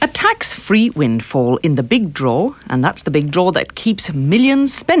A tax-free windfall in the big draw, and that's the big draw that keeps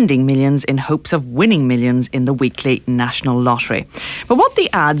millions spending millions in hopes of winning millions in the weekly national lottery. But what the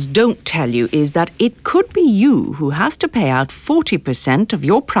ads don't tell you is that it could be you who has to pay out 40% of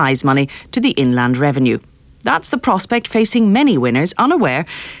your prize money to the Inland Revenue. That's the prospect facing many winners unaware,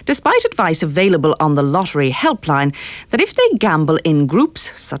 despite advice available on the lottery helpline, that if they gamble in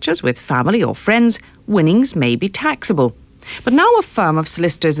groups, such as with family or friends, winnings may be taxable. But now a firm of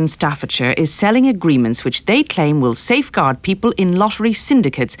solicitors in Staffordshire is selling agreements which they claim will safeguard people in lottery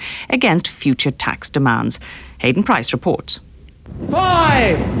syndicates against future tax demands. Hayden Price reports. 5, 4,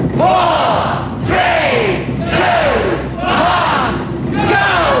 3, 2, 1, go!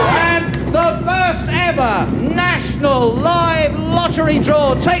 And the first ever national live lottery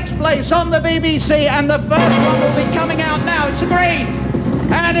draw takes place on the BBC, and the first one will be coming out now. It's a green,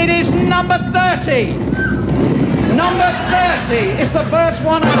 and it is number 30. Number 30 is the first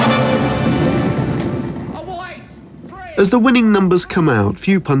one out. A white, 3. As the winning numbers come out,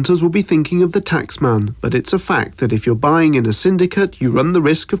 few punters will be thinking of the taxman, but it's a fact that if you're buying in a syndicate, you run the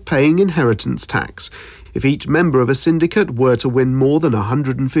risk of paying inheritance tax. If each member of a syndicate were to win more than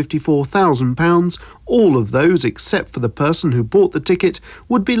 £154,000, all of those, except for the person who bought the ticket,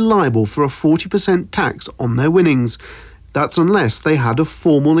 would be liable for a 40% tax on their winnings. That's unless they had a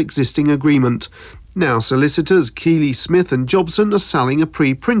formal existing agreement. Now, solicitors Keeley, Smith and Jobson are selling a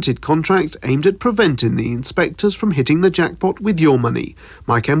pre-printed contract aimed at preventing the inspectors from hitting the jackpot with your money.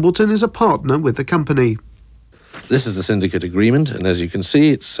 Mike Embleton is a partner with the company. This is the syndicate agreement, and as you can see,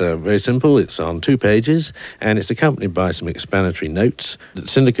 it's very simple. It's on 2 pages, and it's accompanied by some explanatory notes. The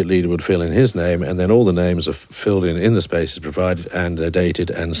syndicate leader would fill in his name, and then all the names are filled in the spaces provided, and they're dated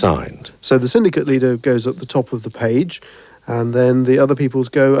and signed. So the syndicate leader goes at the top of the page, and then the other people's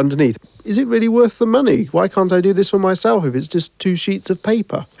go underneath. Is it really worth the money? Why can't I do this for myself if it's just 2 sheets of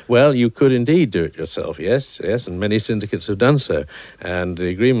paper? Well, you could indeed do it yourself, yes, and many syndicates have done so. And the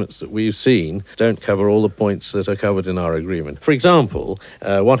agreements that we've seen don't cover all the points that are covered in our agreement. For example,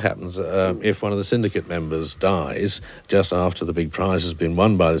 what happens if one of the syndicate members dies just after the big prize has been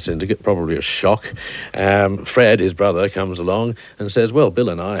won by the syndicate, probably a shock. Fred, his brother, comes along and says, well, Bill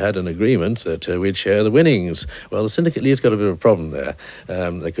and I had an agreement that we'd share the winnings. Well, the syndicate leader's got a bit of a problem there.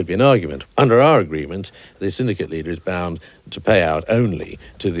 There could be an argument. Under our agreement, the syndicate leader is bound to pay out only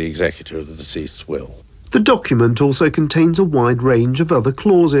to the executor of the deceased's will. The document also contains a wide range of other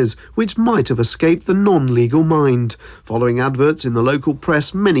clauses, which might have escaped the non-legal mind. Following adverts in the local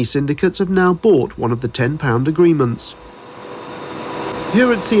press, many syndicates have now bought one of the £10 agreements.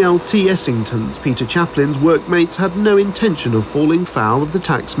 Here at CLT Essington's, Peter Chaplin's workmates had no intention of falling foul of the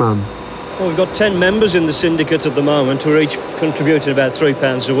taxman. Well, we've got 10 members in the syndicate at the moment who are each contributing about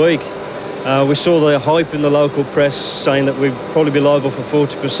 £3 a week. We saw the hype in the local press saying that we'd probably be liable for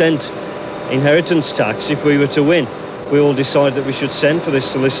 40% inheritance tax if we were to win. We all decided that we should send for this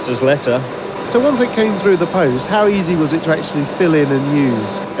solicitor's letter. So once it came through the post, how easy was it to actually fill in and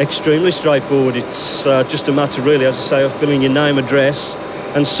use? Extremely straightforward. It's just a matter, really, as I say, of filling your name, address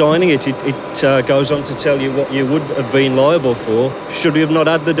and signing it. It goes on to tell you what you would have been liable for should we have not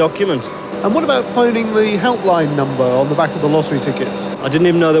had the document. And what about phoning the helpline number on the back of the lottery tickets? I didn't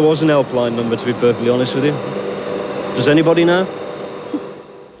even know there was an helpline number, to be perfectly honest with you. Does anybody know?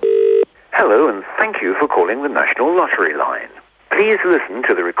 Hello, and thank you for calling the National Lottery line. Please listen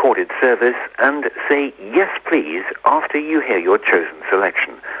to the recorded service and say yes please after you hear your chosen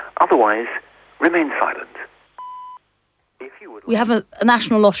selection. Otherwise, remain silent. We have a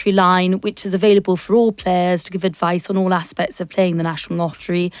national lottery line which is available for all players to give advice on all aspects of playing the national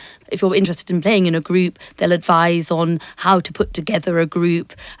lottery. If you're interested in playing in a group, they'll advise on how to put together a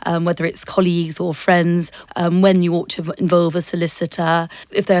group, whether it's colleagues or friends, when you ought to involve a solicitor.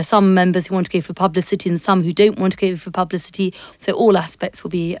 If there are some members who want to go for publicity and some who don't want to go for publicity, so all aspects will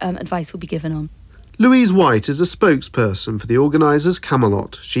be advice will be given on. Louise White is a spokesperson for the organisers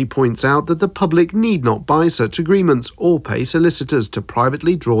Camelot. She points out that the public need not buy such agreements or pay solicitors to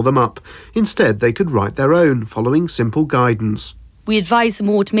privately draw them up. Instead, they could write their own, following simple guidance. We advise them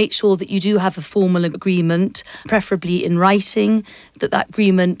all to make sure that you do have a formal agreement, preferably in writing, that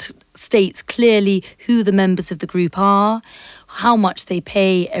agreement states clearly who the members of the group are, how much they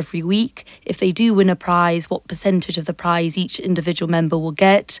pay every week. If they do win a prize, what percentage of the prize each individual member will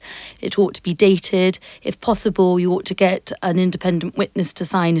get. It ought to be dated. If possible, you ought to get an independent witness to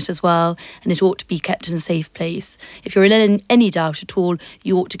sign it as well, and it ought to be kept in a safe place. If you're in any doubt at all,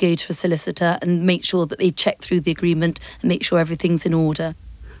 you ought to go to a solicitor and make sure that they've checked through the agreement and make sure everything's in order.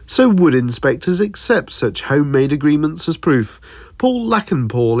 So would inspectors accept such homemade agreements as proof? Paul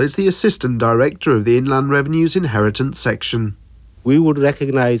Lackenpaul is the Assistant Director of the Inland Revenue's Inheritance Section. We would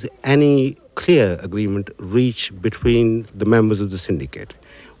recognize any clear agreement reached between the members of the syndicate.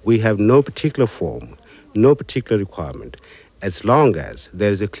 We have no particular form, no particular requirement. As long as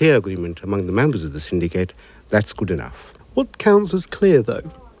there is a clear agreement among the members of the syndicate, that's good enough. What counts as clear, though?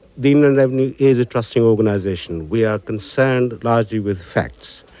 The Inland Revenue is a trusting organization. We are concerned largely with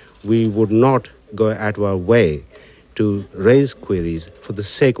facts. We would not go out of our way to raise queries for the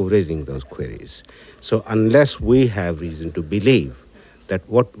sake of raising those queries. So unless we have reason to believe that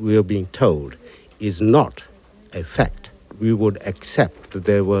what we are being told is not a fact, we would accept that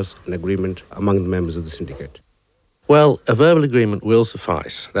there was an agreement among the members of the syndicate. Well, a verbal agreement will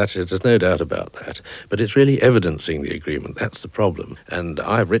suffice. That's it. There's no doubt about that. But it's really evidencing the agreement. That's the problem. And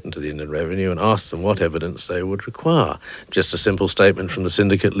I've written to the Inland Revenue and asked them what evidence they would require. Just a simple statement from the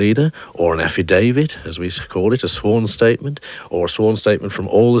syndicate leader, or an affidavit, as we call it, a sworn statement, or a sworn statement from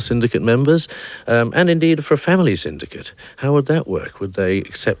all the syndicate members, and indeed for a family syndicate. How would that work? Would they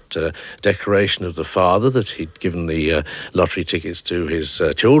accept a declaration of the father that he'd given the lottery tickets to his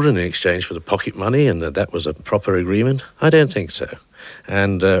children in exchange for the pocket money and that was a proper agreement? I don't think so.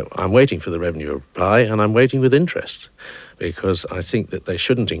 And I'm waiting for the Revenue reply, and I'm waiting with interest, because I think that they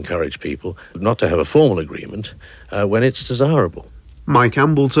shouldn't encourage people not to have a formal agreement when it's desirable. Mike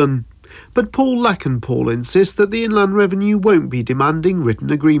Ambleton. But Paul Lackenpaul insists that the Inland Revenue won't be demanding written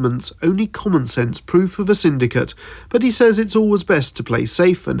agreements, only common sense proof of a syndicate. But he says it's always best to play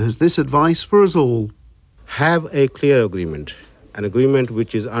safe and has this advice for us all. Have a clear agreement, an agreement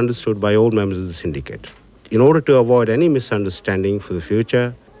which is understood by all members of the syndicate. In order to avoid any misunderstanding for the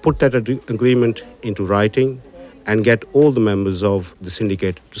future, put that agreement into writing and get all the members of the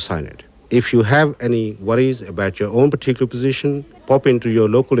syndicate to sign it. If you have any worries about your own particular position, pop into your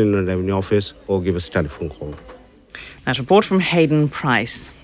local Inland Revenue office or give us a telephone call. That report from Hayden Price.